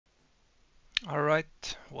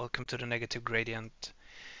Alright, welcome to the Negative Gradient.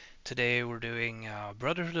 Today we're doing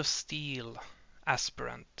Brotherhood of Steel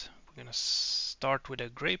Aspirant. We're gonna start with a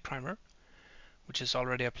gray primer, which is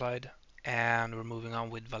already applied, and we're moving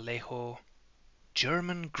on with Vallejo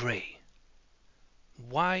German Gray.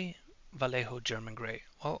 Why Vallejo German Gray?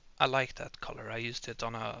 Well, I like that color. I used it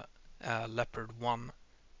on a Leopard 1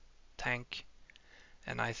 tank,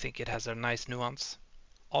 and I think it has a nice nuance.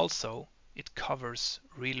 Also, it covers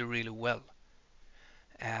really well.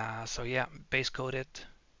 So yeah, base coat it,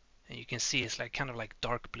 and you can see it's like kind of like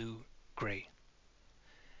dark blue gray,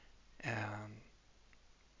 and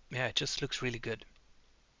yeah, it just looks really good.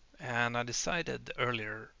 And I decided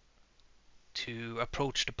earlier to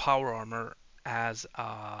approach the power armor as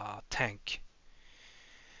a tank,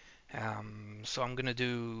 so I'm gonna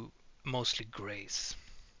do mostly grays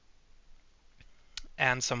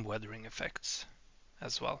and some weathering effects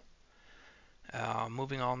as well.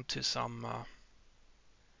 Moving on to some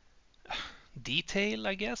detail,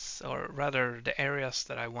 I guess, or rather the areas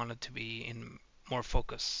that I wanted to be in more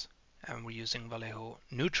focus, and we're using Vallejo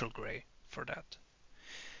neutral gray for that.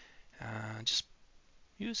 Just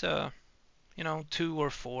use a 2 or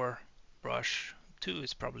 4 brush. 2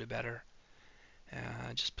 is probably better.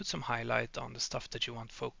 Just put some highlight on the stuff that you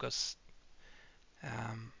want focused,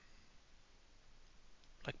 um,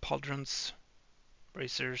 like pauldrons,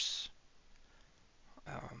 bracers,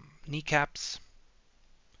 kneecaps,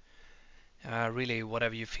 really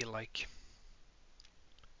whatever you feel like.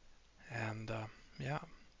 And yeah,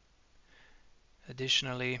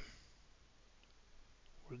 additionally,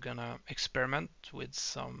 we're gonna experiment with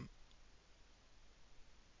some,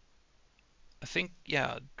 I think,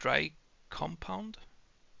 yeah, dry compound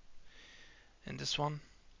in this one,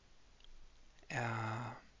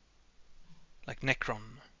 uh, like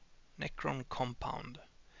Necron compound.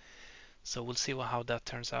 So we'll see how that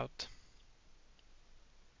turns out.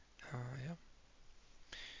 Yeah,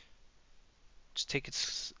 just take it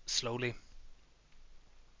slowly,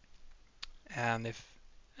 and if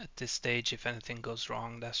at this stage if anything goes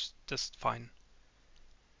wrong, that's just fine.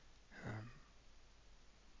 Um,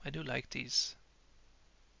 I do like these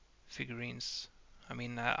figurines. I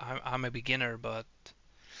mean, I'm a beginner, but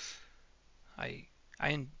I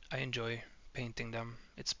I enjoy painting them.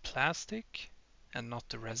 It's plastic and not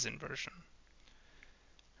the resin version.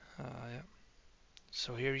 Yeah.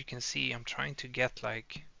 So here you can see I'm trying to get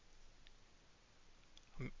like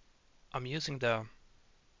I'm, I'm using the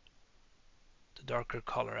darker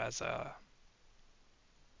color as a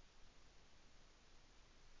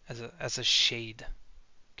shade,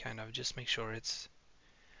 kind of just make sure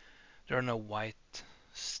there are no white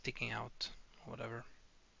sticking out or whatever.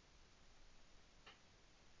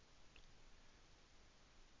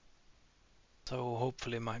 So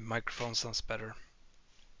hopefully my microphone sounds better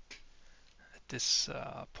at this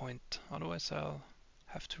point. Otherwise I'll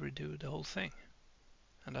have to redo the whole thing,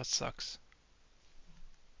 and that sucks.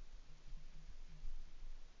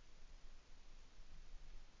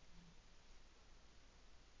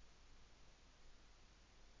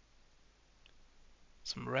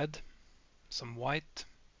 Some red, some white.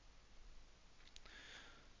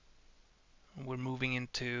 We're moving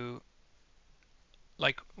into,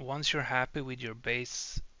 like, once you're happy with your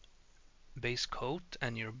base coat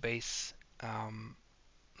and your base,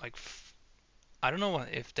 like I don't know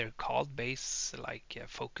if they're called base, like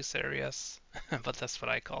focus areas, but that's what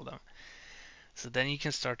I call them. So then you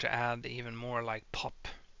can start to add even more like pop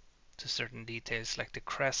to certain details, like the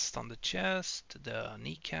crest on the chest, the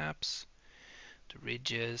kneecaps, the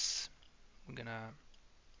ridges. We're gonna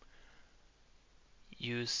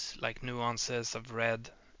use like nuances of red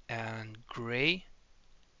and gray,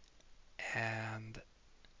 and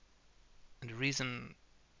the reason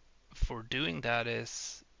for doing that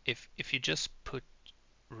is if you just put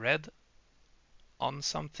red on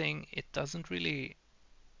something, it doesn't really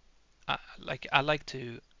I like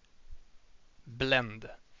to blend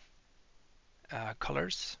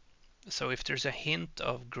colors. So if there's a hint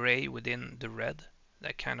of gray within the red,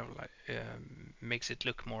 that kind of like makes it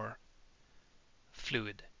look more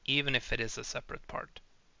fluid, even if it is a separate part.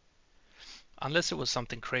 Unless it was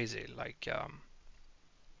something crazy, like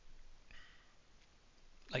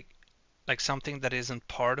like something that isn't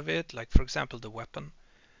part of it, like for example the weapon.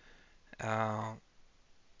 Uh,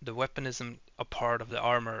 the weapon isn't a part of the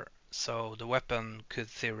armor, so the weapon could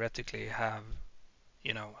theoretically have,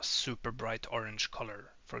 a super bright orange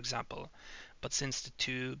color, for example. But since the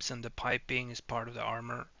tubes and the piping is part of the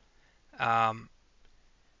armor, um,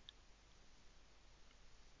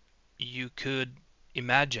 you could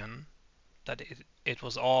imagine that it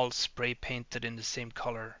was all spray painted in the same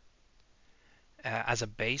color as a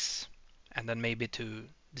base, And then maybe to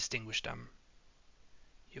distinguish them,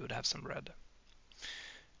 you would have some red.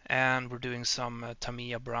 And we're doing some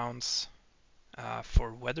Tamiya browns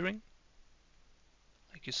for weathering,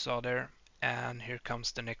 like you saw there. And here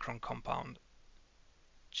comes the Necron compound,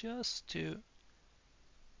 just to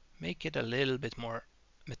make it a little bit more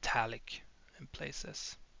metallic in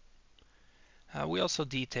places. We also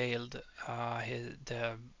detailed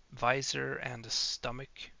the visor and the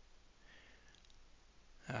stomach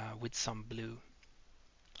with some blue,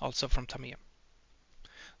 also from Tamiya.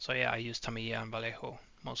 So yeah, I use Tamiya and Vallejo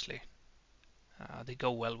mostly. They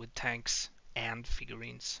go well with tanks and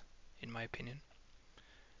figurines, in my opinion.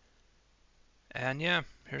 And yeah,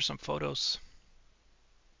 here's some photos.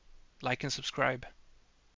 Like and subscribe.